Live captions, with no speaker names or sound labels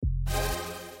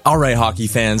All right, hockey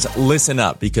fans, listen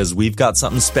up because we've got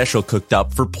something special cooked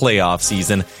up for playoff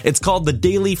season. It's called the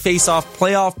Daily Face-Off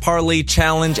Playoff Parlay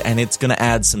Challenge, and it's going to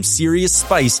add some serious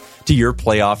spice to your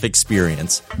playoff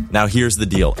experience. Now, here's the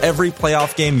deal. Every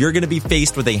playoff game, you're going to be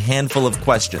faced with a handful of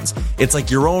questions. It's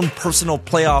like your own personal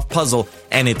playoff puzzle,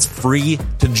 and it's free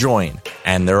to join.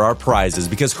 And there are prizes,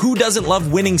 because who doesn't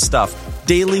love winning stuff?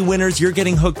 Daily winners, you're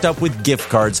getting hooked up with gift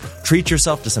cards. Treat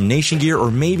yourself to some Nation gear or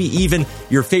maybe even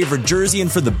your favorite jersey.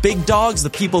 And for the big dogs, the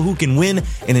people who can win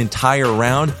an entire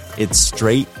round, it's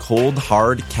straight, cold,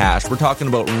 hard cash. We're talking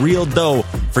about real dough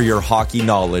for your hockey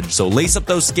knowledge. So lace up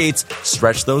those skates,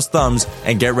 stretch those thumbs,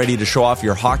 and get ready to show off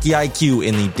your hockey IQ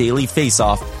in the Daily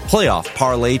Face-Off Playoff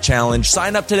Parlay Challenge.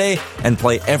 Sign up today and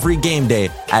play every game day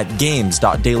at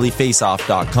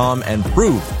games.dailyfaceoff.com and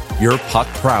prove your puck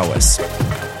prowess.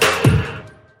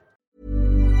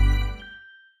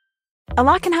 A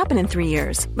lot can happen in 3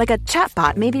 years, like a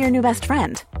chatbot may be your new best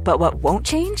friend. But what won't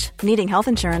change? Needing health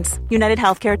insurance. United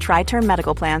Healthcare Tri-Term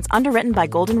Medical Plans, underwritten by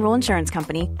Golden Rule Insurance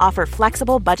Company, offer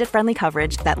flexible, budget-friendly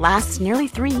coverage that lasts nearly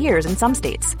 3 years in some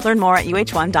states. Learn more at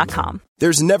uh1.com.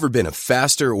 There's never been a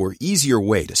faster or easier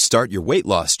way to start your weight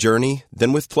loss journey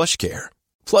than with PlushCare.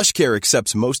 PlushCare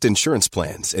accepts most insurance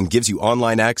plans and gives you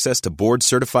online access to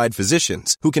board-certified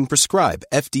physicians who can prescribe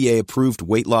FDA-approved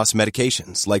weight loss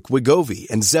medications like Wegovy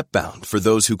and Zepbound for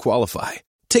those who qualify.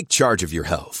 Take charge of your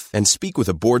health and speak with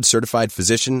a board-certified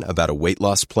physician about a weight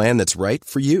loss plan that's right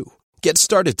for you. Get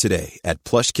started today at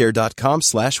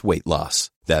plushcare.com/weight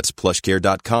loss. That's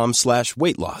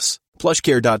plushcare.com/weight loss.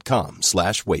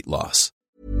 plushcare.com/weight loss.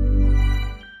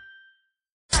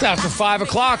 Just after 5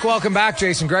 o'clock, welcome back.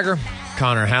 Jason Gregor,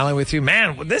 Connor Halley with you.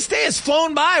 Man, this day has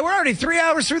flown by. We're already 3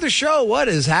 hours through the show. What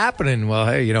is happening? Well,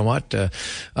 hey, you know what?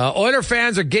 Oiler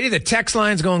fans are giddy. The text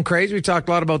line's going crazy. We talked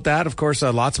a lot about that. Of course,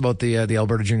 lots about the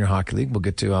Alberta Junior Hockey League. We'll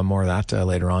get to more of that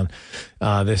later on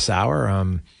this hour.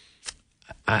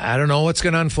 I don't know what's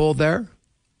going to unfold there.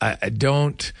 I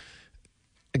don't...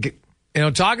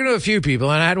 talking to a few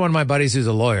people, and I had one of my buddies who's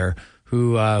a lawyer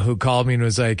who called me and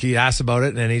was like, he asked about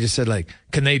it, and he just said, like,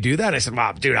 can they do that? I said,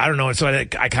 well, dude, I don't know. So I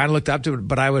kind of looked up to it,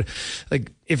 but I would,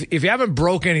 like, if you haven't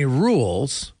broke any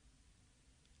rules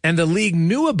and the league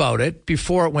knew about it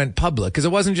before it went public, because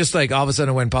it wasn't just like all of a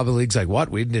sudden it went public, the league's like, what?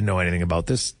 We didn't know anything about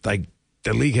this. Like,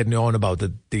 the league had known about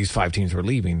these 5 teams were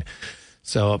leaving.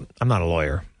 So I'm not a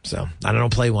lawyer, so I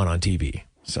don't play one on TV.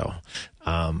 So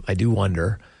I do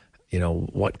wonder,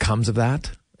 what comes of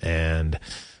that and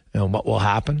what will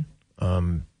happen.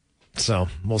 So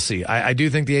we'll see. I do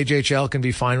think the AJHL can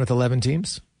be fine with 11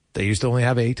 teams. They used to only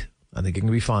have 8. I think it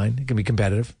can be fine. It can be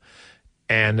competitive.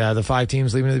 And the 5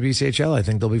 teams leaving the BCHL, I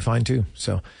think they'll be fine too.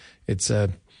 So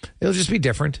it'll just be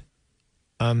different.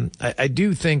 I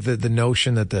do think that the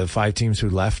notion that the 5 teams who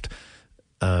left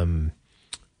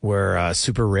were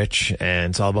super rich and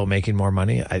it's all about making more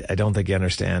money, I don't think you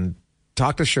understand.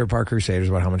 Talk to Sherwood Park Crusaders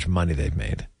about how much money they've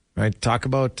made. Right? Talk to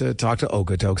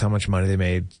Okotoks, how much money they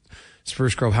made.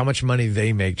 Spruce Grove, how much money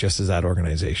they make just as that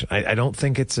organization. I don't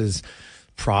think it's as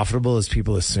profitable as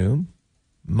people assume.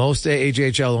 Most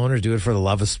AJHL owners do it for the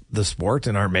love of the sport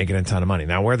and aren't making a ton of money.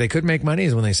 Now, where they could make money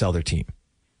is when they sell their team.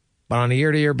 But on a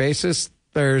year-to-year basis,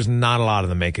 there's not a lot of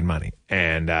them making money.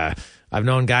 And I've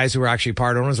known guys who were actually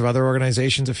part owners of other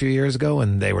organizations a few years ago,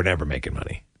 and they were never making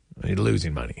money.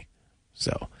 Losing money.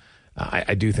 So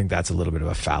I do think that's a little bit of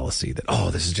a fallacy that,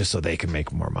 this is just so they can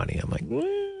make more money. I'm like,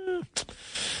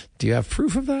 do you have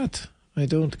proof of that? I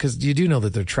don't, because you do know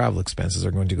that their travel expenses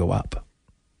are going to go up.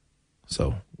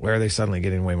 So where are they suddenly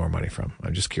getting way more money from?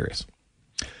 I'm just curious.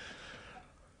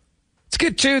 Let's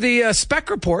get to the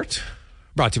spec report,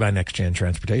 brought to you by Next Gen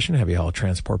Transportation, heavy haul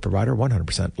transport provider,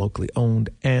 100% locally owned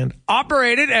and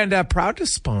operated, and proud to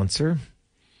sponsor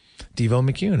Devo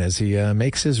McEwen as he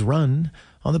makes his run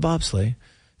on the bobsleigh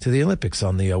to the Olympics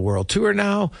on the World Tour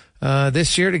now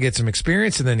this year to get some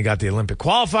experience. And then you got the Olympic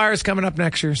qualifiers coming up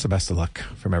next year. So best of luck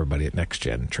from everybody at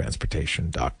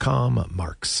nextgentransportation.com.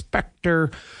 Mark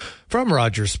Spector from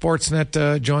Rogers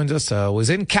Sportsnet joins us.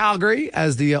 Was in Calgary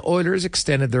as the Oilers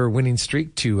extended their winning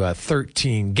streak to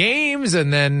 13 games.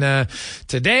 And then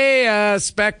today,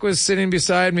 Spec was sitting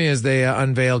beside me as they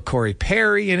unveiled Corey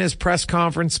Perry in his press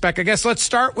conference. Spec, I guess let's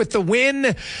start with the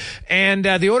win. And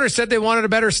the Oilers said they wanted a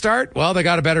better start. Well, they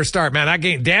got a better start, man. That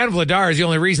game, Dan Vladar is the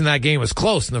only reason that game was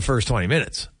close in the first 20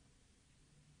 minutes.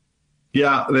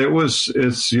 Yeah,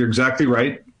 you're exactly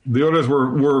right. The Oilers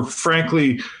were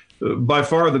frankly by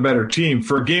far the better team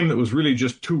for a game that was really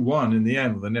just 2-1 in the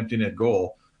end with an empty net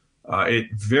goal.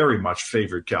 It very much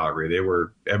favored Calgary.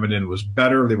 Edmonton was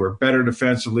better. They were better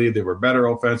defensively. They were better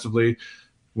offensively.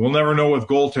 We'll never know with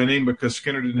goaltending because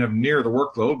Skinner didn't have near the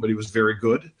workload, but he was very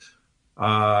good.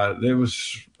 You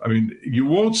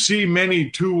won't see many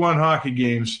 2-1 hockey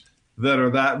games that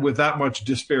are with that much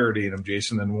disparity in them,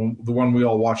 Jason, than the one we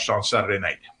all watched on Saturday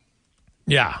night.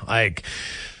 Yeah, I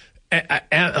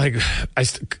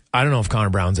don't know if Connor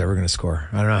Brown's ever going to score.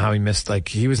 I don't know how he missed. Like,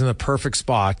 he was in the perfect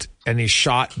spot and he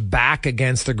shot back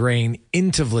against the grain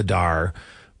into Vladar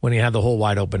when he had the whole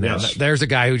wide open net. Yes. There's a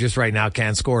guy who just right now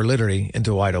can't score literally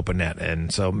into a wide open net,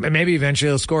 and so maybe eventually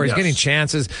he'll score. He's getting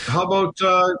chances. How about?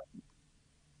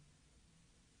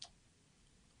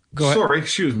 Go ahead. Sorry,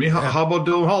 excuse me. How about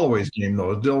Dylan Holloway's game,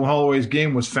 though? Dylan Holloway's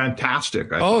game was fantastic.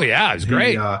 Yeah, it was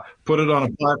great. He put it on a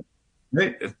platter.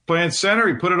 Playing center,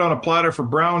 he put it on a platter for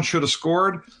Brown, should have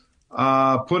scored.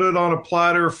 Put it on a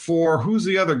platter for, who's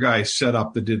the other guy set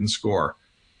up that didn't score?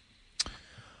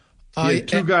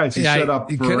 Two guys he set up.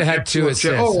 He could have had two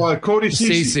assists. Cody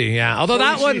Ceci. Yeah. Although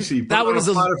Cody that one was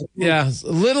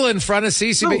a little in front of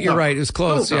Ceci, but you're right. It was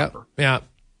close. Yeah.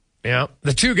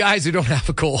 The two guys who don't have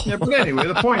a goal. Yeah, but anyway,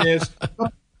 the point is,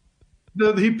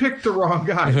 he picked the wrong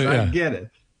guys. I get it.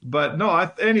 But no, I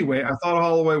thought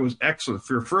Holloway was excellent.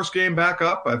 For your first game back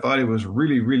up, I thought he was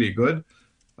really, really good.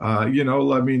 We'll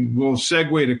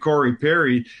segue to Corey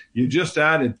Perry. You just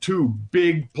added two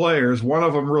big players, one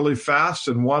of them really fast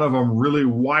and one of them really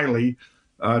wily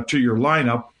to your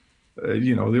lineup.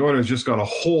 The Oilers just got a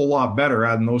whole lot better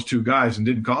adding those two guys and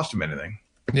didn't cost them anything.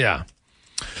 Yeah.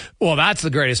 Well, that's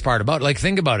the greatest part about it. Like,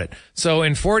 think about it. So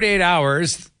in 48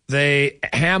 hours,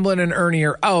 Hamblin and Ernie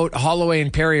are out. Holloway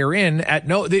and Perry are in at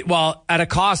a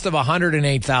cost of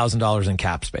 $108,000 in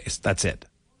cap space. That's it.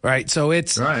 Right. So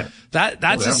it's right.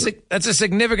 That's a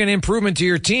significant improvement to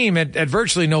your team at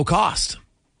virtually no cost.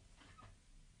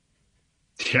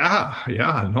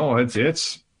 Yeah. No,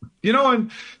 it's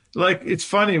and like, it's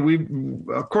funny.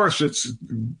 Of course, it's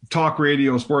talk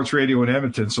radio, sports radio in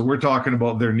Edmonton. So we're talking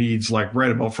about their needs like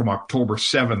right about from October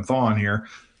 7th on here.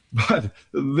 But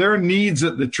their needs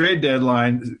at the trade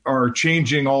deadline are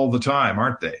changing all the time,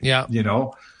 aren't they? Yeah.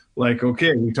 Like,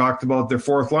 okay, we talked about their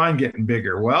fourth line getting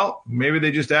bigger. Well, maybe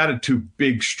they just added two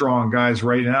big, strong guys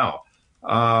right now.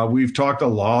 We've talked a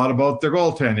lot about their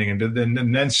goaltending,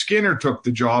 and then Skinner took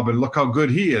the job, and look how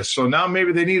good he is. So now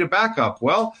maybe they need a backup.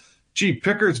 Well,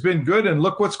 Pickett's been good, and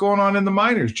look what's going on in the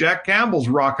minors. Jack Campbell's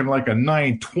rocking like a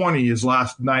 920 his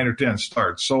last 9 or 10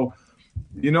 starts. So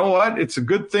you know what? It's a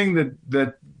good thing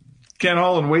that Ken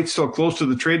Holland waits till close to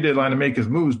the trade deadline to make his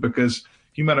moves, because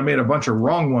he might have made a bunch of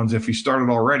wrong ones if he started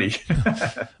already.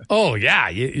 Oh, yeah.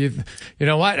 You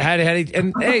know what?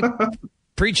 Hey,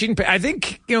 preaching. I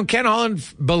think, Ken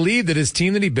Holland believed that his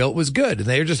team that he built was good, and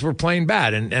they just were playing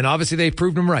bad. And obviously they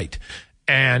proved him right.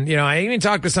 And, I even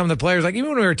talked to some of the players, like even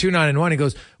when we were 2-9-1, he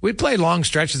goes, we played long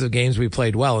stretches of games we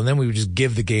played well, and then we would just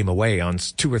give the game away on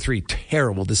 2 or 3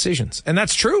 terrible decisions. And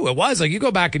that's true. It was. Like, you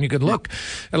go back and you could look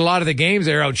at a lot of the games,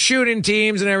 they're out shooting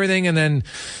teams and everything, and then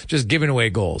just giving away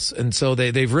goals. And so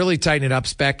they've really tightened it up,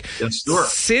 Spec. Yes, sure.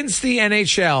 Since the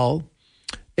NHL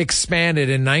expanded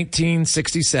in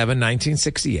 1967,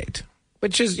 1968,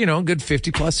 which is, a good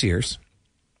 50-plus years,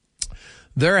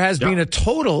 there has been a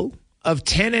total of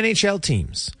 10 NHL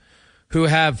teams who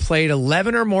have played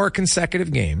 11 or more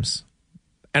consecutive games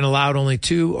and allowed only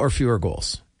 2 or fewer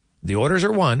goals. The Oilers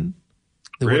are 1.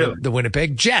 The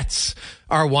Winnipeg Jets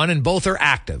are 1, and both are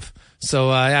active. So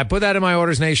I put that in my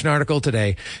Oilers Nation article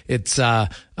today. It's them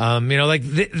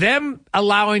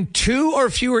allowing 2 or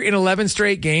fewer in 11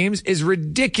 straight games is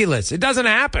ridiculous. It doesn't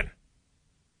happen.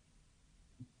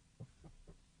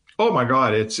 Oh my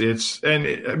God,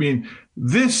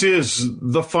 this is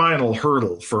the final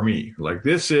hurdle for me. Like,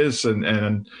 this is,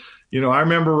 and I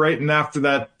remember right after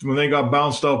that, when they got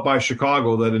bounced out by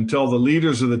Chicago, that until the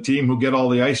leaders of the team who get all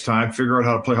the ice time figure out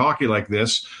how to play hockey like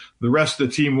this, the rest of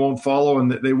the team won't follow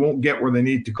and they won't get where they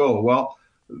need to go. Well,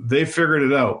 they figured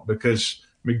it out, because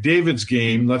McDavid's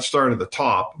game, let's start at the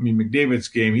top. McDavid's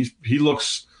game, he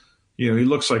looks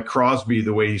like Crosby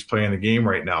the way he's playing the game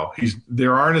right now.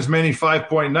 There aren't as many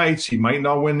 5-point nights. He might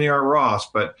not win the Art Ross,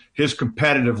 but his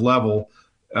competitive level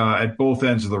at both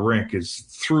ends of the rink is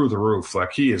through the roof.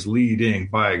 Like, he is leading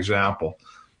by example.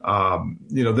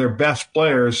 Their best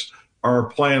players are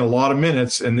playing a lot of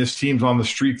minutes, and this team's on the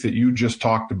streak that you just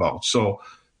talked about. So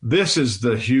this is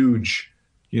the huge,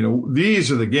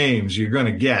 these are the games you're going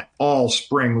to get all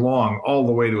spring long, all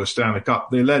the way to a Stanley Cup.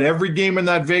 They led every game in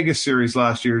that Vegas series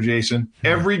last year, Jason.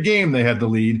 Every game they had the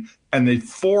lead, and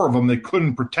 4 of them, they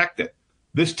couldn't protect it.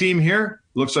 This team here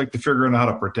looks like they're figuring out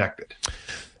how to protect it.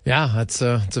 Yeah, that's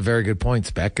a very good point,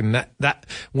 Spec. And that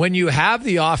when you have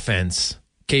the offense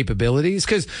capabilities,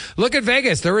 because look at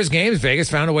Vegas. There was games Vegas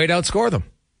found a way to outscore them.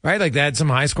 right? Like they had some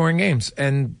high-scoring games.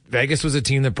 And Vegas was a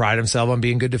team that prided themselves on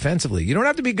being good defensively. You don't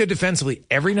have to be good defensively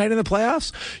every night in the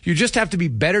playoffs. You just have to be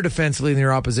better defensively than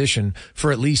your opposition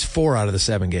for at least 4 out of the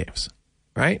 7 games,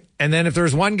 right? And then if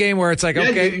there's one game where it's like,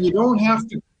 okay. You don't have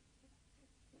to.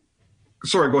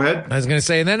 Sorry, go ahead. I was going to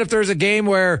say, and then if there's a game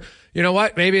where, you know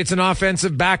what, maybe it's an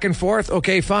offensive back and forth,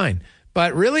 okay, fine.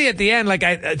 But really at the end, like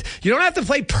you don't have to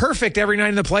play perfect every night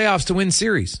in the playoffs to win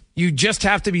series. You just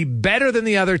have to be better than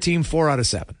the other team 4 out of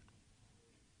 7.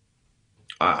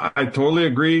 I totally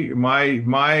agree.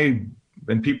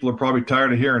 And people are probably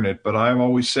tired of hearing it, but I've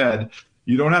always said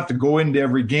you don't have to go into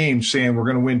every game saying we're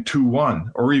going to win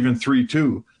 2-1 or even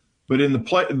 3-2. But in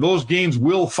the those games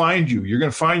will find you. You're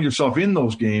going to find yourself in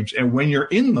those games. And when you're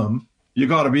in them, you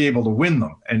got to be able to win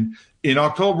them. And in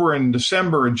October and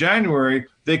December and January,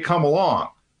 they come along.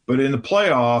 But in the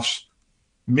playoffs,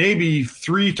 maybe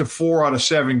 3 to 4 out of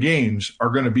 7 games are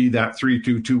going to be that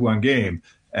 3-2, 2-1 game.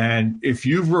 And if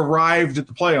you've arrived at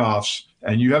the playoffs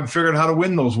and you haven't figured out how to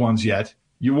win those ones yet,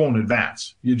 you won't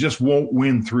advance. You just won't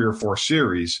win 3 or 4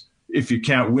 series if you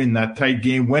can't win that tight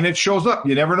game when it shows up.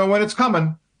 You never know when it's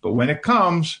coming. But when it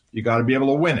comes, you got to be able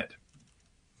to win it.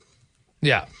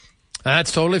 Yeah,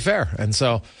 that's totally fair. And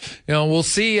so, we'll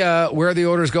see where the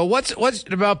Oilers go. What's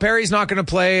about Perry's not going to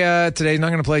play today? He's not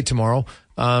going to play tomorrow.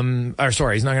 He's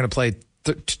not going to play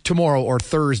tomorrow or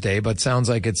Thursday, but sounds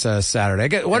like it's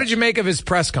Saturday. What did you make of his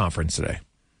press conference today?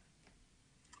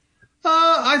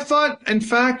 I thought, in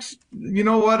fact, you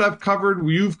know what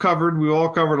we all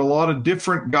covered a lot of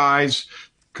different guys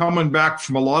coming back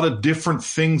from a lot of different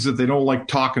things that they don't like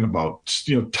talking about,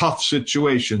 tough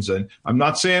situations. And I'm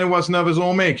not saying it wasn't of his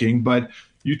own making, but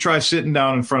you try sitting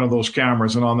down in front of those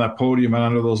cameras and on that podium and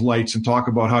under those lights and talk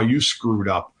about how you screwed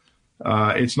up.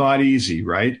 It's not easy,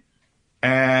 right?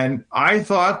 And I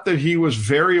thought that he was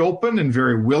very open and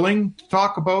very willing to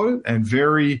talk about it, and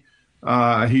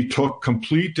he took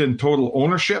complete and total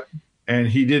ownership, and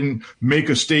he didn't make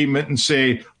a statement and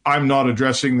say, I'm not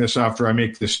addressing this after I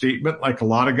make this statement, like a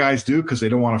lot of guys do because they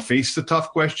don't want to face the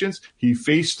tough questions. He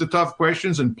faced the tough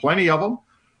questions, and plenty of them.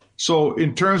 So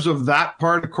in terms of that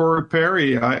part of Corey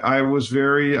Perry, I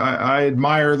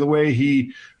admire the way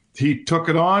he took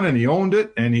it on and he owned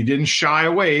it, and he didn't shy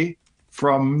away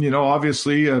from,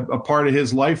 obviously a part of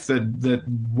his life that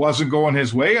wasn't going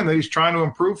his way and that he's trying to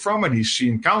improve from, and he's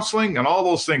seen counseling and all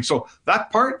those things. So that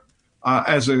part,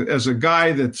 as a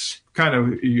guy that's kind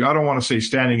of, I don't want to say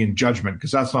standing in judgment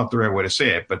because that's not the right way to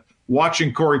say it, but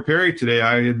watching Corey Perry today,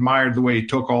 I admired the way he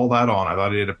took all that on. I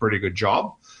thought he did a pretty good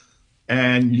job.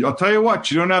 And I'll tell you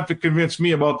what, you don't have to convince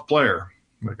me about the player.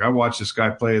 Like, I watched this guy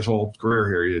play his whole career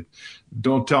here. You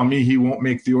don't tell me he won't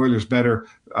make the Oilers better.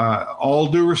 All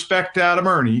due respect to Adam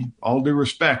Ernie, all due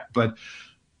respect, but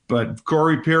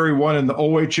Corey Perry won in the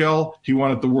OHL. He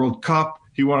won at the World Cup.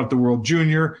 He won at the World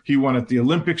Junior. He won at the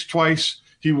Olympics twice.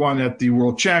 He won at the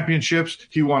World Championships.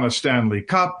 He won a Stanley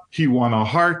Cup. He won a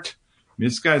Hart.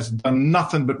 This guy's done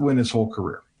nothing but win his whole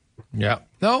career. Yeah.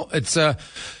 No, it's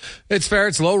fair.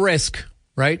 It's low risk,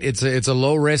 right? It's a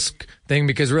low risk thing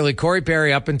because really Corey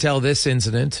Perry, up until this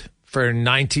incident, for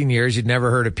 19 years, you'd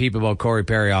never heard a peep about Corey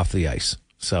Perry off the ice.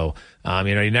 So,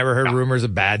 you never heard rumors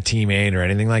of bad teammate or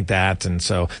anything like that. And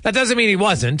so that doesn't mean he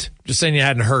wasn't, just saying you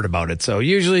hadn't heard about it. So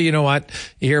usually, you know what,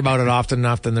 you hear about it often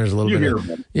enough, then there's a little bit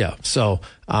of, yeah. So,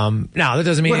 now that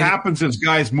doesn't mean what happens is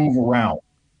guys move around.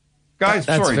 Guys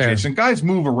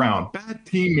move around. Bad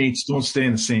teammates don't stay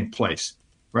in the same place,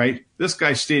 right? This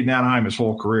guy stayed in Anaheim his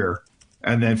whole career.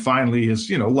 And then finally is,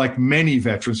 like many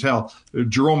veterans, Jerome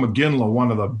McGinley,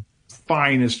 one of the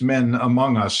finest men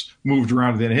among us, moved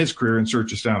around at the end of his career in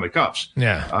search of Stanley Cups.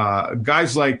 Yeah.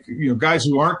 Guys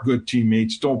who aren't good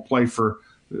teammates don't play for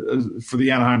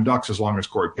the Anaheim Ducks as long as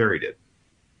Corey Perry did.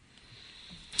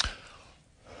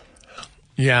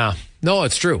 Yeah. No,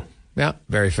 it's true. Yeah,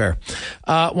 very fair.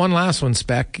 One last one,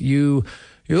 Spec.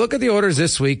 You look at the orders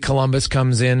this week. Columbus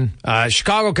comes in.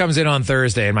 Chicago comes in on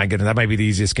Thursday. And my goodness, that might be the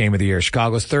easiest game of the year.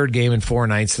 Chicago's third game in 4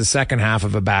 nights, the second half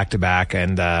of a back-to-back,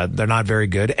 and they're not very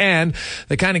good. And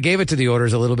they kind of gave it to the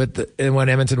Oilers a little bit when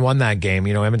Edmonton won that game.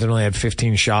 Edmonton only had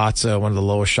 15 shots, one of the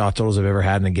lowest shot totals I've ever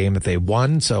had in a game that they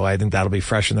won. So I think that'll be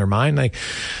fresh in their mind. Like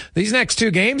these next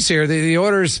 2 games here, the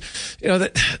Oilers,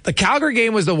 the Calgary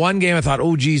game was the one game I thought,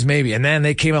 oh, geez, maybe. And then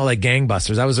they came out like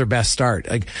gangbusters. That was their best start.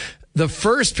 Like, the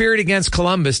first period against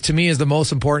Columbus, to me, is the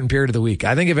most important period of the week.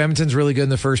 I think if Edmonton's really good in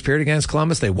the first period against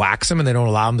Columbus, they wax them and they don't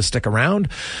allow them to stick around.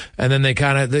 And then they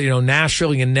kind of,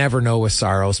 Nashville, you never know with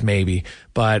Saros, maybe.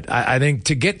 But I think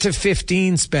to get to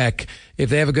 15, Spec, if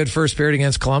they have a good first period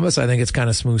against Columbus, I think it's kind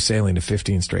of smooth sailing to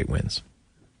 15 straight wins.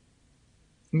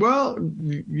 Well,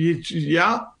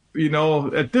 yeah,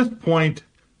 at this point,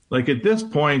 Like at this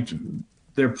point,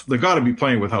 they've got to be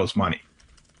playing with house money.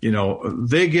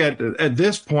 They get at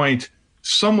this point,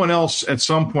 someone else at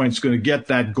some point is going to get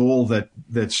that goal that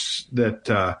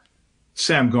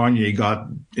Sam Gagner got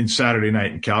in Saturday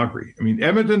night in Calgary. I mean,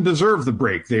 Edmonton deserved the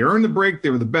break. They earned the break. They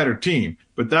were the better team,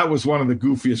 but that was one of the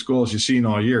goofiest goals you've seen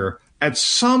all year. At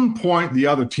some point, the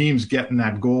other team's getting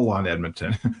that goal on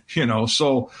Edmonton,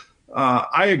 So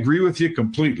I agree with you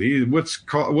completely. What's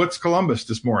Columbus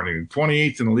this morning?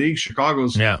 28th in the league.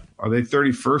 Chicago's, Are they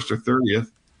 31st or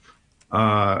 30th?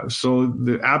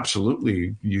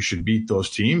 Absolutely, you should beat those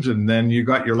teams. And then you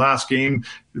got your last game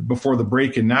before the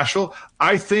break in Nashville.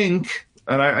 I think,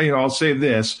 and I'll say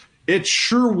this, it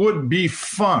sure would be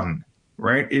fun,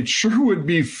 right? It sure would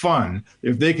be fun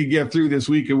if they could get through this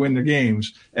week and win the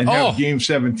games and have Game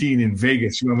 17 in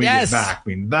Vegas when we get back. I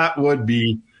mean, that would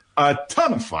be a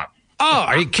ton of fun. Oh,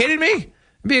 are you kidding me?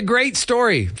 It'd be a great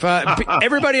story.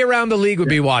 Everybody around the league would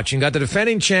be watching. Got the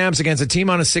defending champs against a team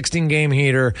on a 16-game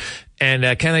heater,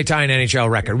 and can they tie an NHL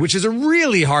record, which is a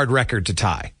really hard record to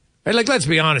tie. Right? Like, let's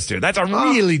be honest here. That's a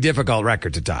really difficult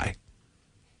record to tie.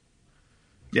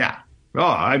 Yeah. Oh,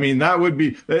 I mean, that would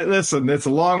be – listen, it's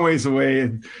a long ways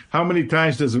away. How many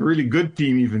times does a really good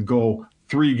team even go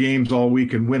 3 games all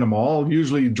week and win them all?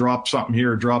 Usually you drop something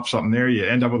here, drop something there. You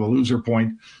end up with a loser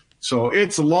point. So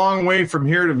it's a long way from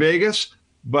here to Vegas.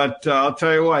 But I'll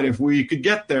tell you what, if we could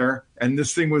get there and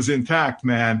this thing was intact,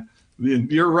 man,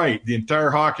 you're right. The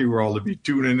entire hockey world would be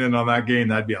tuning in on that game.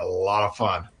 That'd be a lot of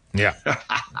fun. Yeah,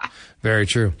 very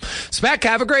true. Spec,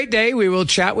 have a great day. We will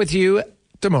chat with you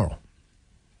tomorrow.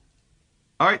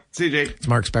 All right, CJ. It's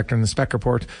Mark Spector in the Spec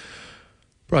Report,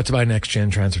 brought to you by Next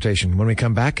Gen Transportation. When we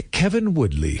come back, Kevin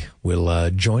Woodley will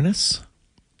join us.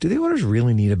 Do the Oilers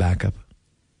really need a backup?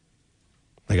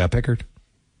 They got Pickard.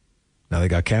 Now they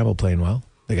got Campbell playing well.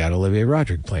 They got Olivier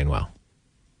Rodrigue playing well.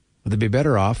 Would they be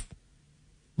better off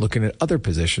looking at other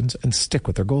positions and stick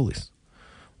with their goalies?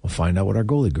 We'll find out what our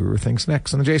goalie guru thinks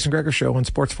next on the Jason Gregor Show on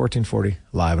Sports 1440,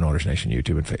 live on Oilers Nation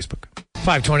YouTube and Facebook.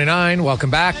 5:29, welcome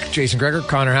back. Jason Gregor,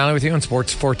 Connor Halley with you on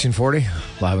Sports 1440,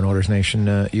 live on Oilers Nation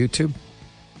YouTube.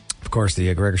 Of course,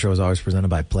 the Gregor Show is always presented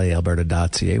by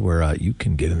PlayAlberta.ca, where you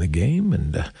can get in the game.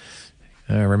 And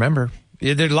remember,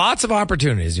 there are lots of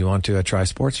opportunities. You want to try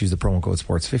sports, use the promo code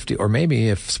SPORTS50. Or maybe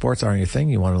if sports aren't your thing,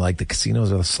 you want to like the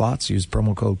casinos or the slots, use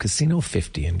promo code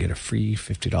Casino50 and get a free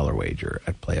 $50 wager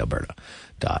at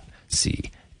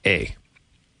PlayAlberta.ca.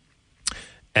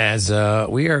 As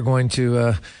we are going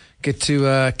to get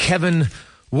to Kevin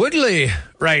Woodley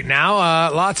right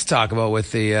now. Lots to talk about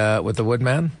with the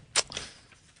Woodman.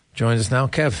 Joins us now.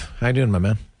 Kev, how you doing, my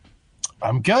man?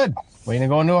 I'm good. Waiting to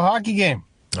go into a hockey game.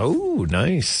 Oh,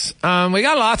 nice. We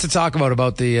got lots to talk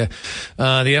about the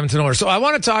Edmonton Oilers. So I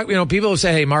want to talk, people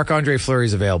say, hey, Marc-Andre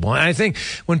Fleury's available. And I think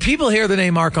when people hear the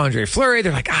name Marc-Andre Fleury,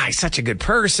 they're like, he's such a good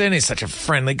person. He's such a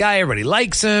friendly guy. Everybody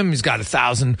likes him. He's got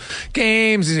 1,000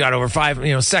 games. He's got over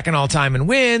 5, second all time in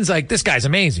wins. Like, this guy's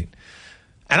amazing.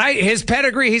 And his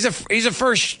pedigree, he's a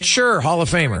first sure Hall of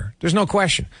Famer. There's no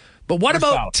question. But what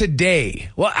about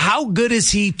today? Well, how good is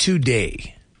he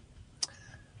today?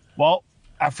 Well,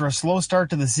 after a slow start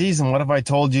to the season, what if I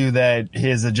told you that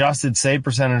his adjusted save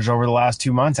percentage over the last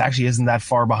 2 months actually isn't that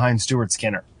far behind Stuart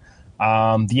Skinner?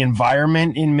 The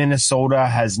environment in Minnesota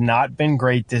has not been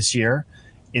great this year.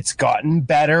 It's gotten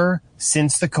better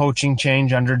since the coaching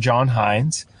change under John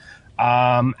Hines.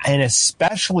 And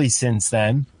especially since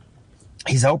then,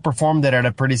 he's outperformed it at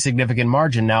a pretty significant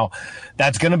margin. Now,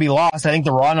 that's going to be lost. I think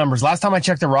the raw numbers, last time I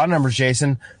checked the raw numbers,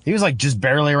 Jason, he was like just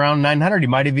barely around 900. He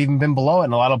might have even been below it.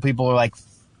 And a lot of people are like,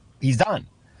 he's done.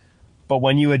 But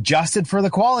when you adjusted for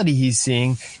the quality he's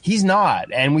seeing, he's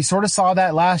not. And we sort of saw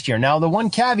that last year. Now, the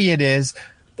one caveat is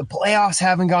the playoffs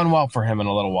haven't gone well for him in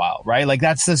a little while, right? Like,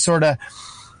 that's the sort of,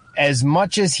 as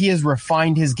much as he has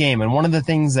refined his game, and one of the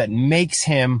things that makes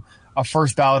him a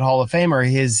first ballot Hall of Famer,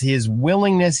 his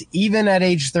willingness, even at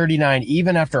age 39,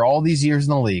 even after all these years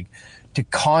in the league, to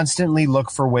constantly look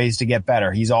for ways to get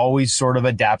better. He's always sort of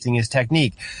adapting his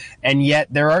technique. And yet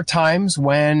there are times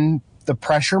when the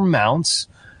pressure mounts,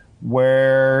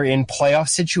 where in playoff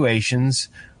situations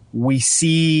we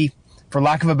see, for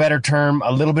lack of a better term,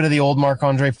 a little bit of the old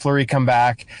Marc-Andre Fleury come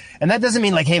back. And that doesn't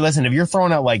mean like, hey, listen, if you're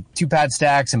throwing out like 2-pad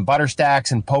stacks and butter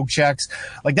stacks and poke checks,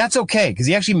 like that's okay, because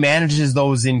he actually manages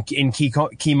those in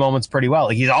key moments pretty well.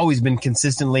 Like, he's always been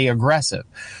consistently aggressive.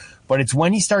 But it's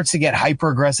when he starts to get hyper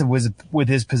aggressive with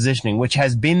his positioning, which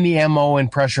has been the MO in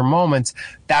pressure moments,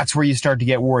 that's where you start to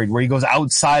get worried, where he goes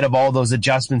outside of all those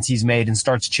adjustments he's made and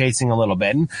starts chasing a little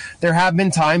bit. And there have been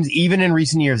times, even in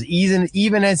recent years,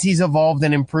 even as he's evolved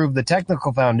and improved the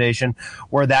technical foundation,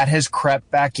 where that has crept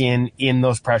back in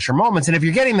those pressure moments. And if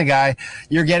you're getting the guy,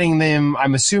 you're getting them,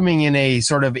 I'm assuming, in a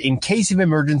sort of in case of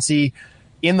emergency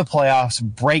in the playoffs,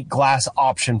 break glass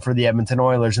option for the Edmonton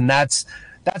Oilers. And that's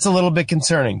a little bit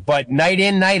concerning. But night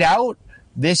in, night out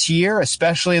this year,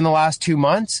 especially in the last 2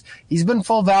 months, he's been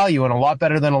full value and a lot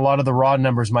better than a lot of the raw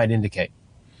numbers might indicate.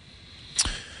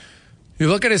 You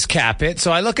look at his cap hit.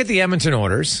 So I look at the Edmonton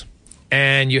Oilers,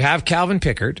 and you have Calvin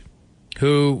Pickard,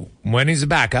 who, when he's a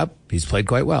backup, he's played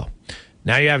quite well.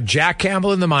 Now you have Jack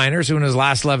Campbell in the minors, who in his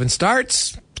last 11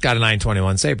 starts got a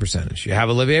 .921 save percentage. You have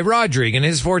Olivier Rodrigue in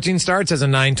his 14 starts has a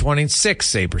 .926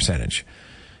 save percentage.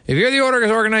 If you're the Oilers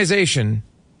organization,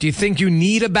 do you think you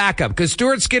need a backup? Because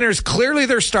Stuart Skinner's clearly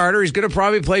their starter. He's going to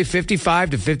probably play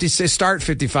 55 to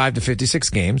 56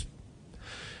 games.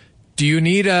 Do you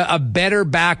need a better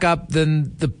backup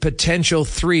than the potential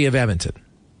 3 of Edmonton?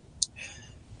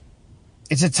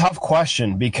 It's a tough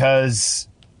question, because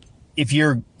if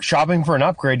you're shopping for an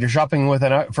upgrade, you're shopping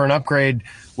for an upgrade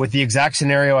with the exact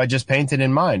scenario I just painted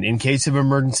in mind, in case of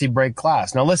emergency break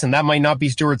glass. Now listen, that might not be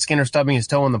Stuart Skinner stubbing his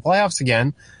toe in the playoffs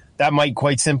again. That might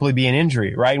quite simply be an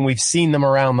injury, right? And we've seen them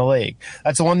around the league.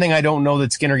 That's the one thing I don't know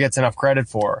that Skinner gets enough credit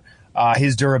for,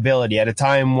 his durability at a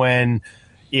time when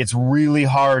it's really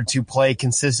hard to play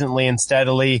consistently and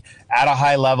steadily at a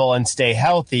high level and stay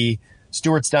healthy.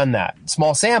 Stuart's done that.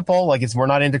 Small sample, we're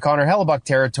not into Connor Hellebuck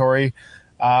territory,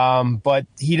 but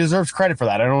he deserves credit for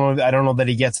that. I don't know that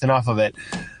he gets enough of it.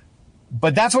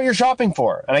 But that's what you're shopping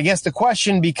for. And I guess the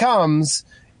question becomes,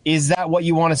 is that what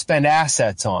you want to spend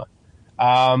assets on?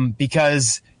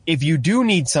 Because if you do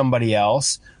need somebody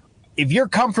else, if you're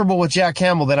comfortable with Jack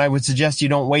Campbell, then I would suggest you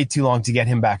don't wait too long to get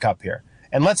him back up here.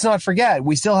 And let's not forget,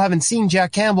 we still haven't seen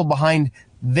Jack Campbell behind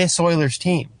this Oilers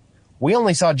team. We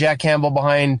only saw Jack Campbell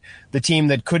behind the team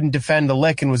that couldn't defend a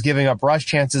lick and was giving up rush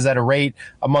chances at a rate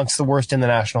amongst the worst in the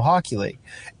National Hockey League.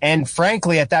 And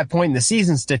frankly, at that point in the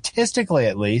season, statistically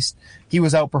at least, he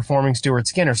was outperforming Stuart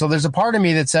Skinner. So there's a part of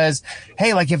me that says,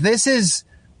 hey, if this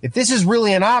is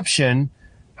really an option,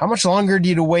 how much longer do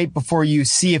you wait before you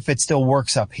see if it still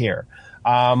works up here?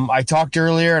 I talked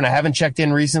earlier, and I haven't checked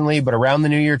in recently, but around the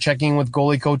new year, checking with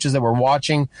goalie coaches that were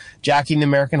watching Jackie in the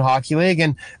American Hockey League,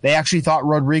 and they actually thought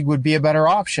Rodrigue would be a better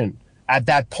option at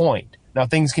that point. Now,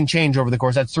 things can change over the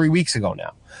course. That's 3 weeks ago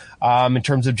now, in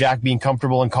terms of Jack being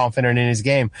comfortable and confident in his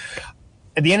game.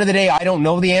 At the end of the day, I don't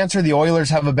know the answer. The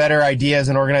Oilers have a better idea as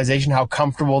an organization how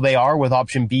comfortable they are with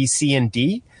option B, C, and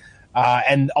D.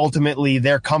 And ultimately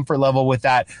their comfort level with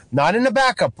that, not in a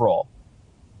backup role,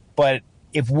 but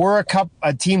if we're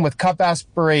a team with cup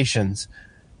aspirations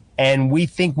and we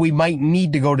think we might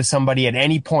need to go to somebody at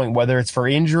any point, whether it's for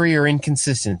injury or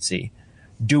inconsistency,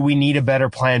 do we need a better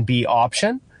plan B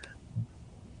option?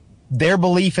 Their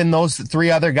belief in those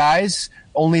 3 other guys,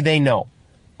 only they know.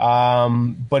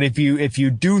 But if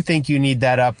you do think you need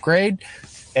that upgrade,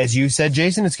 as you said,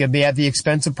 Jason, it's going to be at the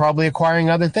expense of probably acquiring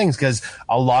other things, because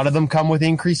a lot of them come with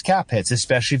increased cap hits,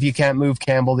 especially if you can't move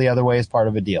Campbell the other way as part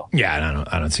of a deal. Yeah,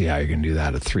 I don't see how you can do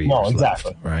that at 3 years. No,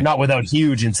 exactly. Left, right? Not without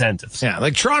huge incentives. Yeah,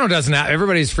 Toronto doesn't have.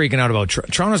 Everybody's freaking out about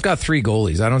Toronto's got 3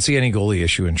 goalies. I don't see any goalie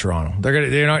issue in Toronto.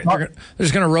 They're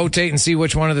just going to rotate and see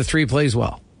which one of the 3 plays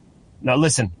well. Now,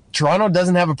 listen, Toronto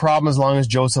doesn't have a problem as long as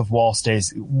Joseph Woll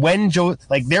stays.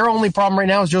 Their only problem right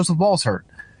now is Joseph Woll's hurt.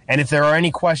 And if there are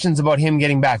any questions about him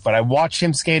getting back, but I watched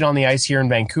him skate on the ice here in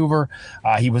Vancouver.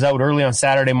 He was out early on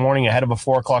Saturday morning ahead of a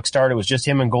 4:00 start. It was just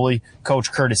him and goalie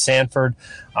coach Curtis Sanford.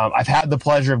 I've had the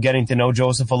pleasure of getting to know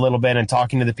Joseph a little bit and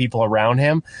talking to the people around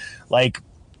him.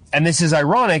 And this is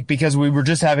ironic because we were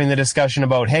just having the discussion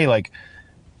about, hey,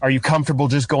 are you comfortable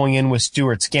just going in with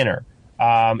Stuart Skinner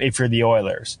if you're the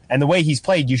Oilers? And the way he's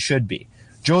played, you should be.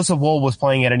 Joseph Woll was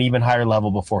playing at an even higher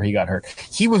level before he got hurt.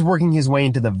 He was working his way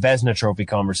into the Vezina Trophy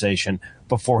conversation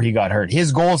before he got hurt.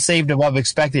 His goals saved above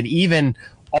expected, even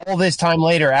all this time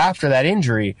later after that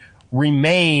injury,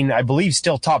 remain, I believe,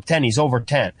 still top 10. He's over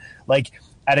 10.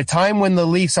 At a time when the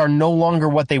Leafs are no longer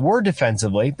what they were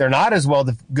defensively, they're not as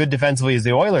good defensively as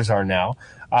the Oilers are now,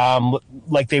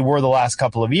 like they were the last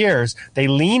couple of years. They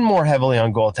lean more heavily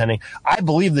on goaltending. I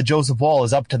believe that Joseph Woll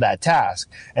is up to that task.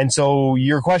 And so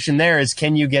your question there is,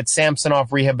 can you get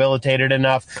Samsonov rehabilitated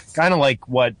enough, kind of like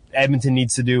what Edmonton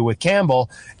needs to do with Campbell,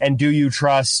 and do you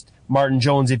trust Martin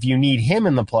Jones if you need him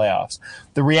in the playoffs.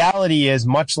 The reality is,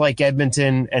 much like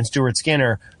Edmonton and Stuart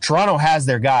Skinner, Toronto has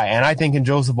their guy. And I think in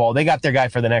Joseph Woll, they got their guy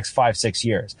for the next 5-6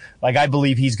 years. Like, I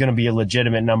believe he's going to be a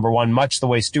legitimate number one, much the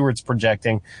way Stuart's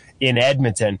projecting in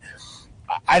Edmonton.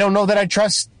 I don't know that I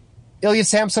trust Ilya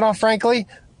Samsonov, frankly,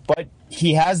 but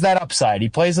he has that upside. He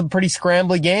plays a pretty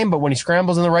scrambly game, but when he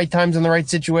scrambles in the right times in the right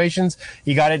situations,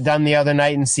 he got it done the other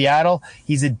night in Seattle.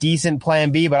 He's a decent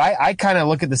plan B, but I kind of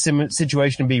look at the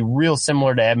situation to be real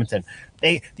similar to Edmonton.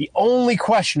 The only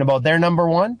question about their number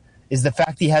one is the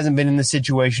fact he hasn't been in the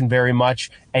situation very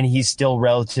much, and he's still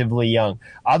relatively young.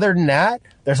 Other than that,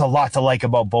 there's a lot to like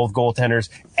about both goaltenders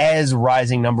as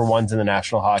rising number ones in the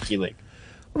National Hockey League.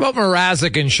 What about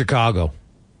Mrazek in Chicago?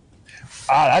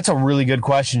 That's a really good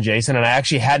question, Jason, and I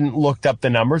actually hadn't looked up the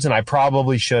numbers, and I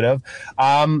probably should have.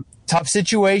 Tough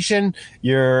situation.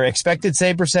 Your expected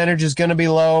save percentage is going to be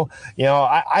low. You know,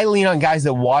 I lean on guys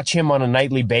that watch him on a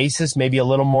nightly basis, maybe a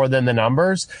little more than the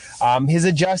numbers. His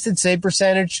adjusted save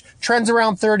percentage trends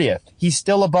around 30th. He's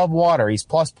still above water. He's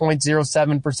plus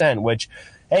 0.07%, which,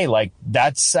 hey, like,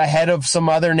 that's ahead of some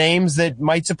other names that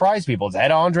might surprise people. It's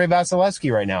ahead of Andrei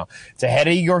Vasilevsky right now. It's ahead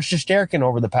of Igor Shesterkin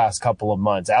over the past couple of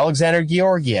months. Alexander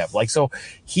Georgiev. Like, so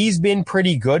he's been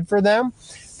pretty good for them.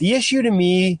 The issue to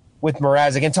me with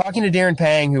Mrazek, and talking to Darren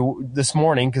Pang, who this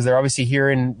morning, because they're obviously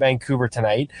here in Vancouver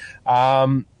tonight,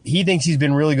 he thinks he's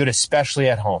been really good, especially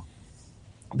at home.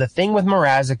 The thing with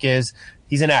Mrazek is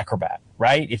he's an acrobat,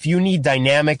 right? If you need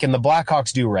dynamic, and the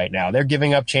Blackhawks do right now, they're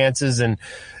giving up chances, and,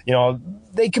 you know,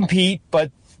 they compete,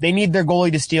 but they need their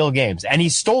goalie to steal games. And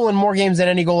he's stolen more games than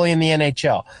any goalie in the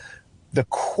NHL. The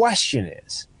question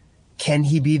is, can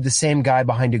he be the same guy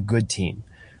behind a good team?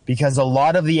 Because a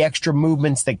lot of the extra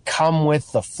movements that come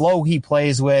with the flow he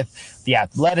plays with, the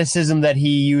athleticism that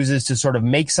he uses to sort of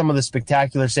make some of the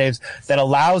spectacular saves that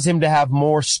allows him to have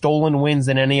more stolen wins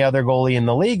than any other goalie in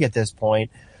the league at this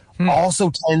point,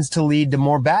 also tends to lead to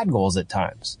more bad goals at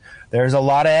times. There's a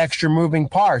lot of extra moving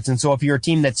parts. And so if you're a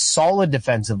team that's solid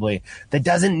defensively, that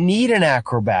doesn't need an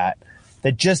acrobat,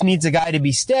 that just needs a guy to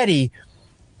be steady,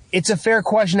 it's a fair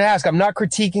question to ask. I'm not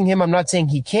critiquing him. I'm not saying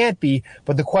he can't be,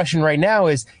 but the question right now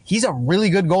is, he's a really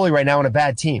good goalie right now on a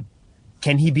bad team.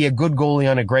 Can he be a good goalie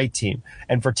on a great team?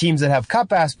 And for teams that have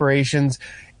cup aspirations,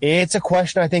 it's a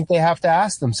question I think they have to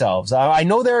ask themselves. I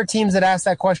know there are teams that ask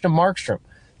that question of Markstrom.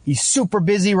 He's super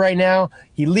busy right now.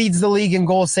 He leads the league in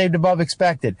goals saved above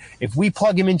expected. If we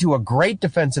plug him into a great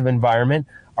defensive environment,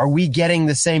 are we getting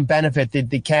the same benefit that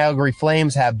the Calgary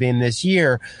Flames have been this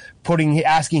year,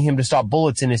 asking him to stop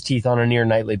bullets in his teeth on a near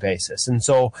nightly basis? And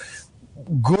so,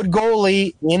 good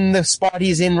goalie in the spot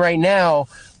he's in right now,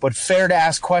 but fair to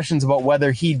ask questions about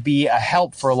whether he'd be a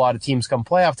help for a lot of teams come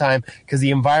playoff time, because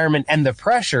the environment and the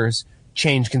pressures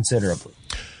change considerably.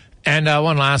 And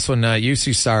one last one,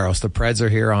 UC Saros. The Preds are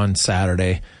here on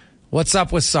Saturday. What's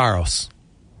up with Saros?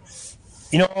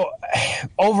 You know,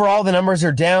 overall the numbers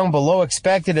are down below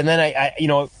expected. And then I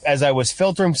as I was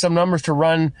filtering some numbers to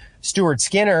run Stuart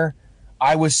Skinner,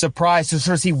 I was surprised to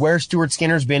sort of see where Stuart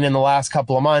Skinner's been in the last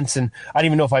couple of months. And I don't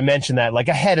even know if I mentioned that, like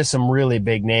ahead of some really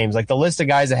big names. Like the list of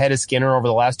guys ahead of Skinner over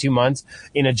the last 2 months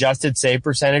in adjusted save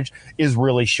percentage is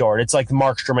really short. It's like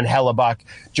Markstrom and Hellebuck,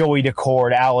 Joey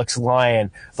Decord, Alex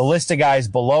Lyon. The list of guys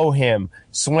below him,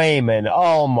 Swayman,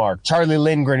 Allmark, Charlie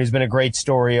Lindgren, who's been a great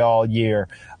story all year.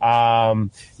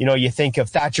 You think of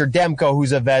Thatcher Demko,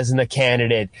 who's a Vezina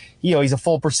candidate. You know, he's a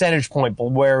full percentage point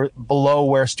below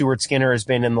where Stuart Skinner has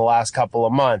been in the last couple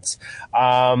of months.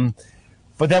 But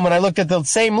then when I looked at the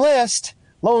same list,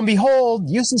 lo and behold,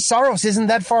 UC Saros isn't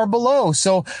that far below.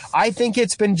 So I think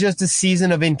it's been just a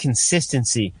season of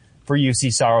inconsistency for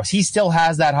UC Saros. He still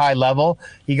has that high level.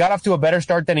 He got off to a better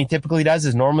start than he typically does,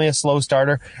 is normally a slow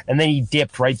starter, and then he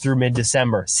dipped right through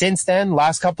mid-December. Since then,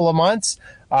 last couple of months,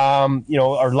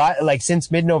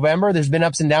 since mid-November, there's been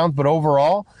ups and downs, but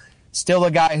overall, still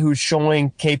a guy who's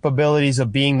showing capabilities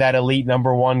of being that elite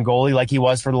number one goalie like he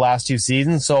was for the last 2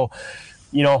 seasons. So,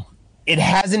 it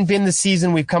hasn't been the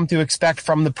season we've come to expect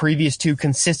from the previous 2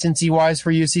 consistency-wise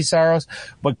for UC Saros,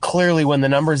 but clearly when the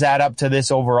numbers add up to this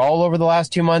overall over the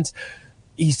last 2 months,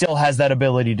 he still has that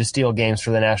ability to steal games for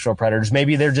the Nashville Predators.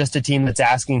 Maybe they're just a team that's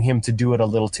asking him to do it a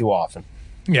little too often.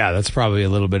 Yeah, that's probably a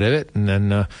little bit of it. And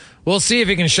then We'll see if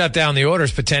he can shut down the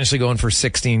Oilers, potentially going for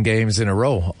 16 games in a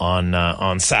row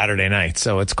on Saturday night.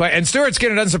 So it's quite, and Stuart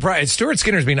Skinner doesn't surprise. Stuart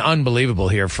Skinner's been unbelievable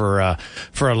here for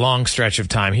a long stretch of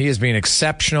time. He has been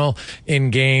exceptional in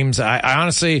games. I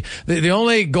honestly, the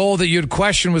only goal that you'd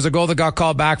question was a goal that got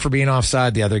called back for being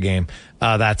offside the other game.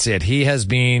 That's it. He's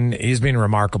been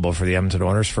remarkable for the Edmonton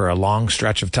Oilers for a long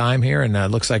stretch of time here, and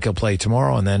it looks like he'll play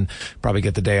tomorrow and then probably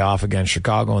get the day off against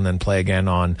Chicago and then play again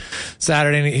on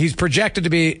Saturday. And he's projected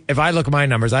to be, if I look at my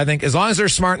numbers, I think as long as they're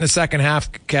smart in the second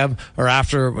half, Kev, or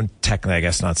after, when technically I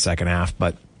guess not second half,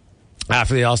 but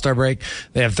after the All-Star break,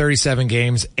 they have 37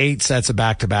 games, 8 sets of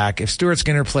back-to-back. If Stuart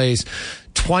Skinner plays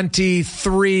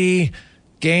 23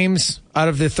 games out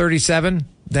of the 37,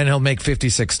 then he'll make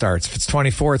 56 starts. If it's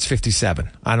 24, it's 57.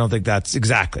 I don't think that's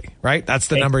exactly, right? That's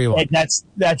the number you want.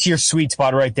 That's your sweet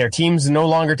spot right there. Teams no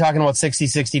longer talking about 60,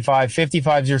 65.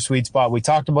 55 is your sweet spot. We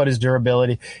talked about his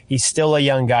durability. He's still a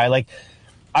young guy. Like,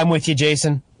 I'm with you,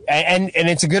 Jason. And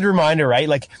it's a good reminder, right?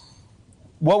 Like,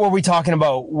 what were we talking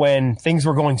about when things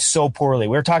were going so poorly?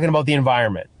 We were talking about the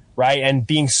environment, right? And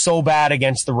being so bad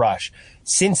against the rush.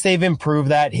 Since they've improved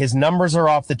that, his numbers are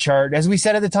off the chart. As we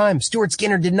said at the time, Stuart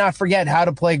Skinner did not forget how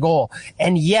to play goal.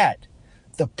 And yet,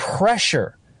 the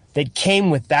pressure that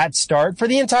came with that start for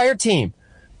the entire team,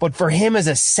 but for him as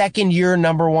a second-year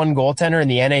number one goaltender in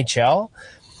the NHL,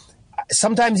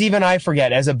 sometimes even I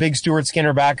forget, as a big Stuart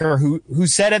Skinner backer who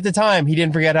said at the time he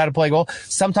didn't forget how to play goal,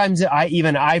 sometimes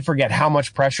I forget how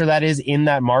much pressure that is in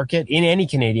that market, in any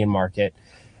Canadian market.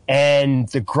 And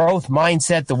the growth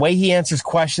mindset, the way he answers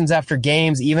questions after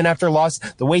games, even after loss,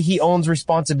 the way he owns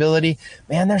responsibility,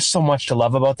 man, there's so much to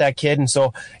love about that kid. And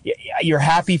so you're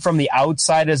happy from the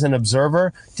outside as an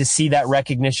observer to see that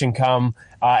recognition come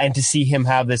and to see him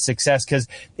have this success, because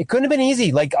it couldn't have been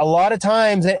easy. Like a lot of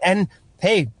times, and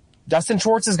hey, Dustin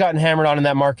Schwartz has gotten hammered on in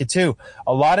that market too.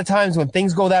 A lot of times when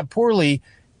things go that poorly,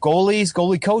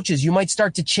 goalie coaches, you might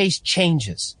start to chase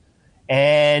changes.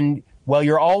 And well,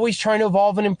 you're always trying to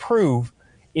evolve and improve.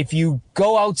 If you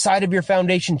go outside of your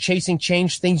foundation chasing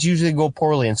change, things usually go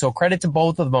poorly. And so credit to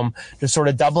both of them to sort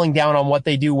of doubling down on what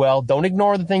they do well. Don't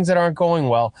ignore the things that aren't going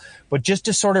well, but just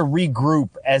to sort of regroup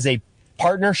as a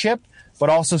partnership, but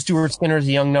also Stuart Skinner is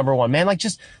a young number one. Man, like,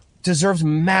 just deserves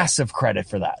massive credit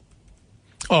for that.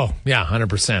 Oh, yeah,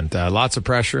 100%. Lots of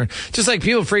pressure. Just like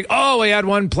people freak, oh, he had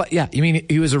one play. Yeah, you mean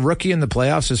he was a rookie in the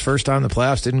playoffs. His first time in the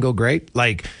playoffs didn't go great.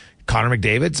 Like Connor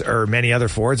McDavid's or many other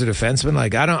forwards or defensemen.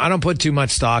 Like, I don't put too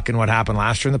much stock in what happened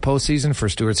last year in the postseason for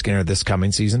Stuart Skinner this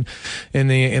coming season in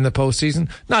the postseason.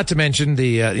 Not to mention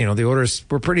the Oilers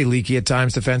were pretty leaky at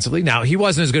times defensively. Now, he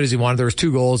wasn't as good as he wanted. There was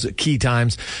 2 goals at key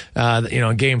times.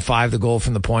 In game 5, the goal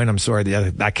from the point, I'm sorry,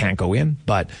 that can't go in,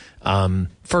 but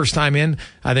first time in,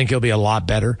 I think he'll be a lot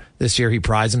better this year. He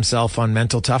prides himself on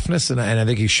mental toughness, and I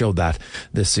think he showed that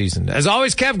this season. As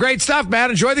always, Kev, great stuff,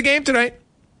 man. Enjoy the game tonight.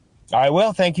 I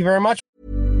will. Thank you very much.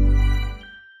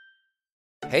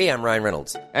 Hey, I'm Ryan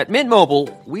Reynolds. At Mint Mobile,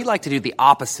 we like to do the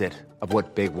opposite of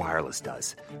what Big Wireless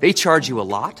does. They charge you a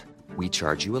lot. We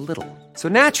charge you a little. So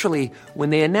naturally, when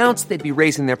they announced they'd be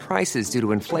raising their prices due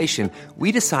to inflation,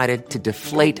 we decided to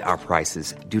deflate our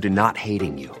prices due to not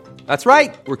hating you. That's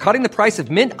right. We're cutting the price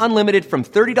of Mint Unlimited from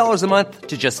 $30 a month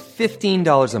to just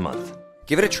 $15 a month.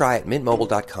 Give it a try at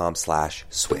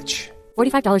mintmobile.com/switch.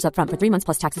 $45 up front for 3 months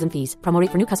plus taxes and fees. Promo rate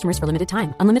for new customers for limited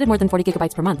time. Unlimited more than 40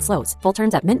 gigabytes per month. Slows full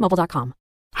terms at mintmobile.com.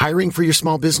 Hiring for your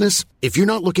small business? If you're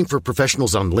not looking for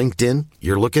professionals on LinkedIn,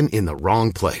 you're looking in the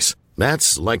wrong place.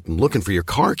 That's like looking for your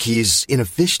car keys in a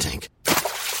fish tank.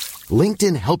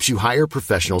 LinkedIn helps you hire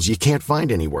professionals you can't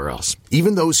find anywhere else,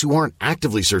 even those who aren't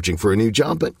actively searching for a new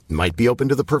job but might be open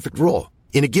to the perfect role.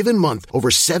 In a given month, over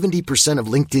 70% of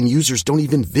LinkedIn users don't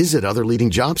even visit other leading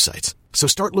job sites. So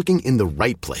start looking in the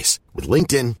right place. With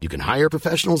LinkedIn, you can hire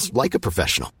professionals like a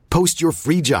professional. Post your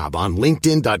free job on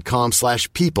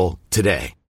linkedin.com/people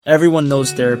today. Everyone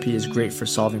knows therapy is great for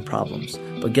solving problems,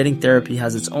 but getting therapy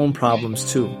has its own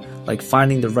problems too, like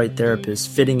finding the right therapist,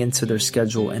 fitting into their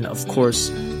schedule, and of course,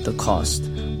 the cost.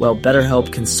 Well,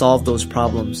 BetterHelp can solve those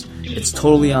problems. It's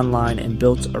totally online and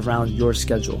built around your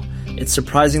schedule. It's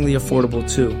surprisingly affordable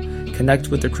too. Connect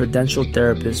with a credentialed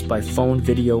therapist by phone,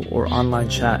 video, or online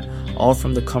chat, all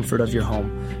from the comfort of your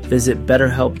home. Visit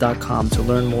BetterHelp.com to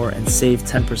learn more and save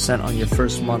 10% on your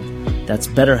first month. That's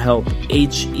BetterHelp,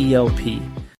 H-E-L-P.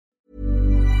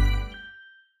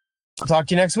 I'll talk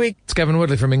to you next week. It's Kevin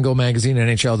Woodley from Ingo Magazine,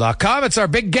 NHL.com. It's our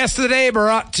big guest of the day,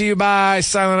 brought to you by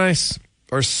Silent Ice.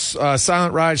 or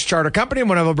Silent Rides Charter Company,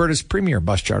 one of Alberta's premier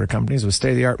bus charter companies with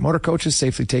state-of-the-art motor coaches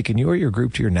safely taking you or your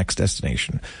group to your next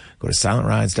destination. Go to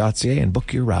silentrides.ca and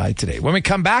book your ride today. When we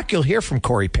come back, you'll hear from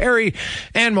Corey Perry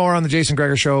and more on the Jason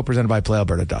Gregor Show, presented by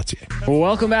PlayAlberta.ca.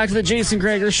 Welcome back to the Jason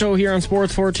Gregor Show here on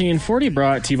Sports 1440,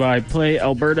 brought to you by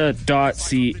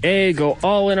PlayAlberta.ca. Go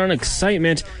all in on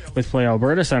excitement with Play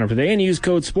Alberta. Sign up today and use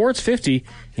code SPORTS50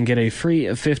 and get a free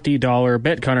 $50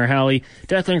 bet. Connor Halley,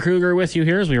 Declan Kruger with you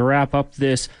here as we wrap up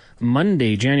this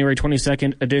Monday, January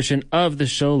 22nd edition of the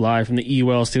show, live from the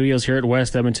EUL studios here at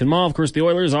West Edmonton Mall. Of course, the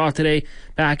Oilers off today,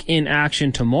 back in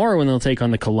action tomorrow when they'll take on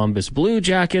the Columbus Blue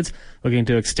Jackets, looking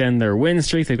to extend their win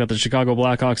streak. They've got the Chicago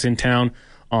Blackhawks in town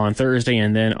on Thursday,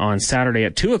 and then on Saturday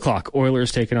at 2 o'clock,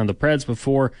 Oilers taking on the Preds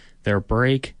before their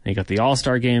break. They got the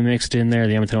All-Star game mixed in there.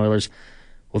 The Edmonton Oilers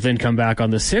will then come back on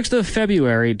the 6th of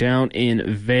February down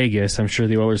in Vegas. I'm sure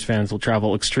the Oilers fans will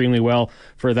travel extremely well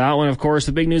for that one. Of course,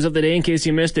 the big news of the day, in case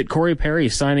you missed it, Corey Perry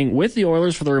signing with the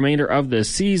Oilers for the remainder of the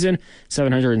season.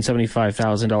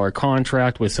 $775,000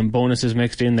 contract with some bonuses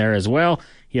mixed in there as well.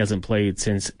 He hasn't played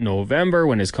since November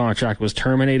when his contract was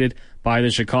terminated by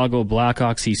the Chicago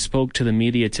Blackhawks. He spoke to the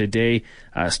media today,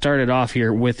 started off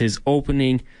here with his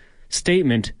opening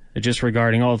statement just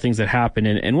regarding all the things that happened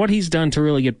and what he's done to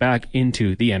really get back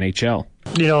into the NHL.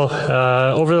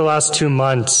 Over the last 2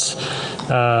 months,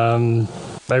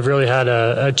 I've really had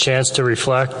a chance to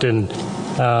reflect and,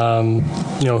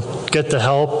 get the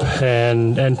help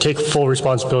and take full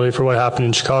responsibility for what happened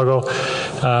in Chicago,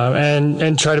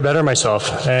 and try to better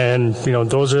myself. And,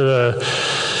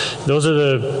 those are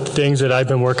the things that I've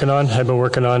been working on. I've been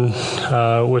working on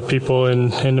with people in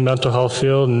the mental health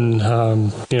field and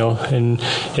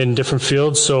in different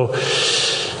fields. So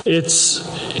it's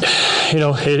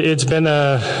it's been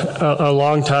a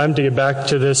long time to get back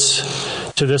to this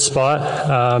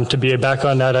spot, to be back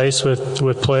on that ice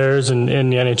with players in the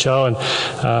NHL, and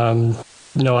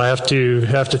I have to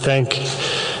thank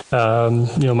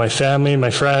my family,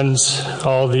 my friends,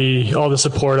 all the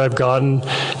support I've gotten,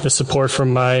 the support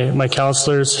from my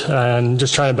counselors, and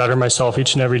just trying to better myself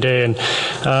each and every day. And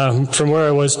from where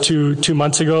I was two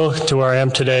months ago to where I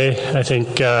am today, I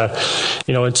think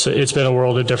it's been a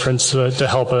world of difference, the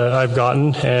help that I've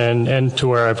gotten and to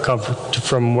where I've come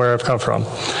from where I've come from.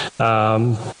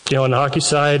 On the hockey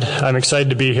side, I'm excited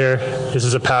to be here. This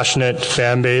is a passionate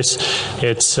fan base.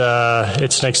 It's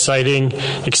an exciting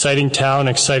town,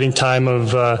 exciting time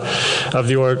of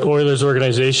the Oilers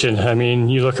organization. I mean,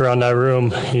 you look around that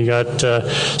room, you got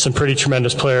some pretty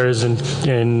tremendous players in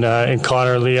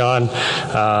Connor, Leon,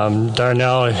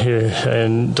 Darnell,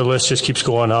 and the list just keeps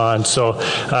going on. So,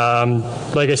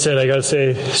 like I said, I got to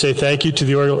say thank you to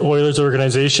the Oilers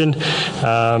organization,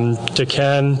 to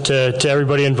Ken, to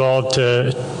everybody involved,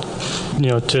 to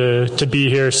be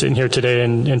here, sitting here today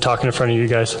and talking in front of you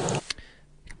guys.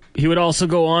 He would also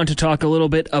go on to talk a little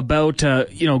bit about,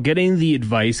 getting the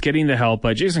advice, getting the help.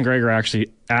 Jason Gregor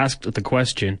actually asked the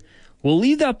question. We'll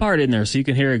leave that part in there so you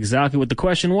can hear exactly what the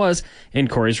question was in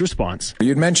Corey's response.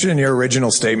 You'd mentioned in your original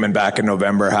statement back in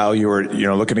November how you were,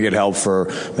 looking to get help for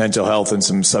mental health and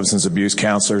some substance abuse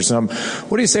counselors.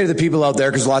 What do you say to the people out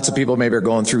there? Because lots of people maybe are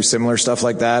going through similar stuff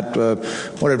like that.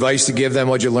 What advice do you give them?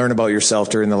 What did you learn about yourself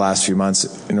during the last few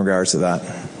months in regards to that?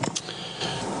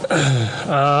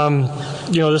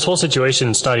 This whole situation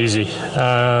is not easy.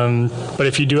 But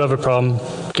if you do have a problem,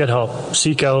 get help.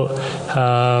 Seek out.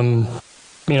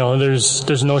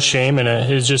 There's no shame in it.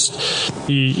 It's just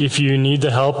if you need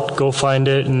the help, go find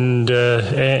it and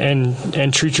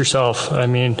treat yourself. I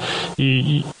mean,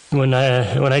 when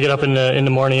I get up in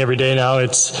the morning every day now,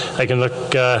 I can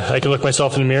look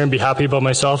myself in the mirror and be happy about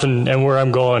myself and where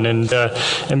I'm going and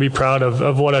be proud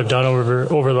of what I've done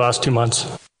over the last 2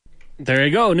 months. There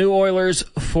you go. New Oilers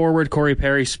forward Corey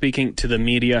Perry speaking to the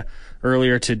media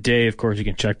earlier today. Of course, you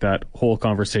can check that whole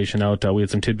conversation out. We had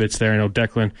some tidbits there. I know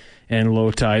Declan and Low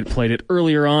Tide played it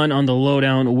earlier on the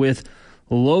Lowdown with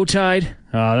Low Tide.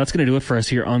 That's going to do it for us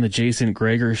here on the Jason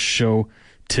Gregor Show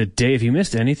today. If you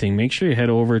missed anything, make sure you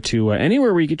head over to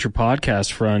anywhere where you get your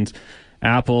podcast friends,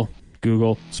 Apple,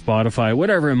 Google, Spotify,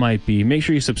 whatever it might be. Make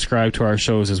sure you subscribe to our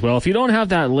shows as well. If you don't have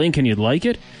that link and you'd like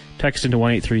it, text into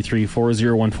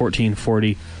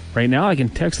 1-833-401-1440. Right now, I can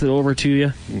text it over to you.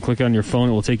 You can click on your phone.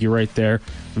 It will take you right there.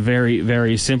 Very,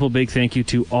 very simple. Big thank you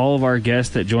to all of our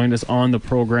guests that joined us on the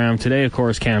program today. Of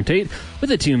course, Cam Tate with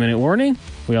a 2-minute warning.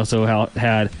 We also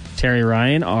had Terry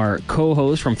Ryan, our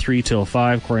co-host from 3 till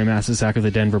 5. Corey Masisak of the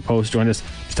Denver Post joined us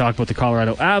to talk about the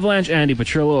Colorado Avalanche. Andy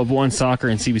Petrillo of One Soccer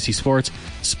and CBC Sports.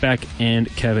 Speck and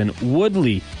Kevin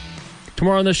Woodley.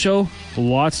 Tomorrow on the show,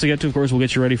 lots to get to. Of course, we'll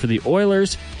get you ready for the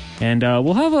Oilers. And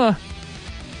we'll have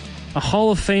a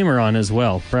Hall of Famer on as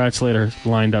well. Brad Slater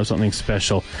lined up something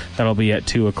special. That'll be at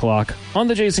 2 o'clock on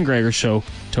the Jason Gregor Show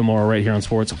tomorrow right here on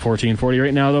Sports 1440.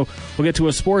 Right now, though, we'll get to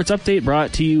a sports update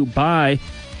brought to you by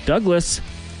Douglas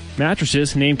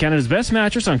Mattresses, named Canada's best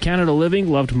mattress on Canada Living,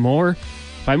 loved more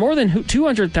by more than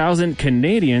 200,000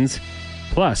 Canadians,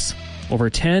 plus over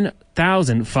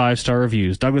 10,000 five-star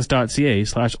reviews.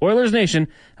 Douglas.ca/Oilers Nation.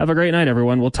 Have a great night,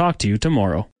 everyone. We'll talk to you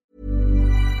tomorrow.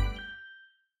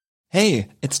 Hey,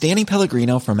 it's Danny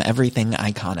Pellegrino from Everything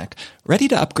Iconic. Ready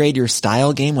to upgrade your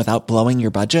style game without blowing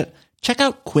your budget? Check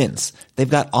out Quince. They've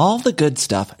got all the good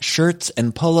stuff, shirts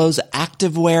and polos,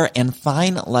 activewear, and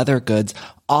fine leather goods,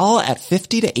 all at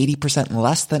 50 to 80%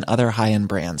 less than other high-end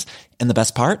brands. And the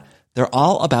best part? They're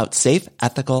all about safe,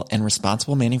 ethical, and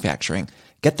responsible manufacturing.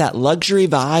 Get that luxury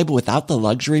vibe without the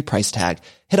luxury price tag.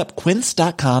 Hit up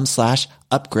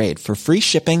quince.com/upgrade for free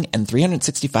shipping and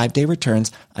 365-day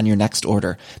returns on your next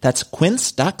order. That's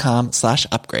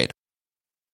quince.com/upgrade.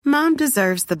 Mom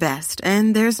deserves the best,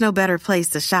 and there's no better place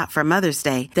to shop for Mother's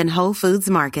Day than Whole Foods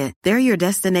Market. They're your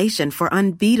destination for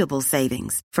unbeatable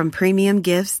savings, from premium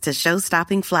gifts to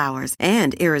show-stopping flowers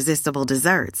and irresistible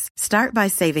desserts. Start by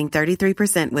saving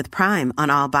 33% with Prime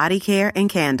on all body care and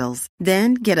candles.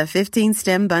 Then get a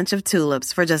 15-stem bunch of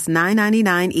tulips for just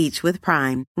 $9.99 each with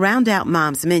Prime. Round out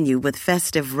Mom's menu with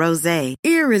festive rosé,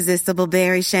 irresistible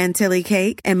berry chantilly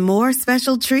cake, and more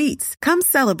special treats. Come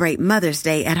celebrate Mother's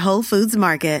Day at Whole Foods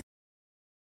Market.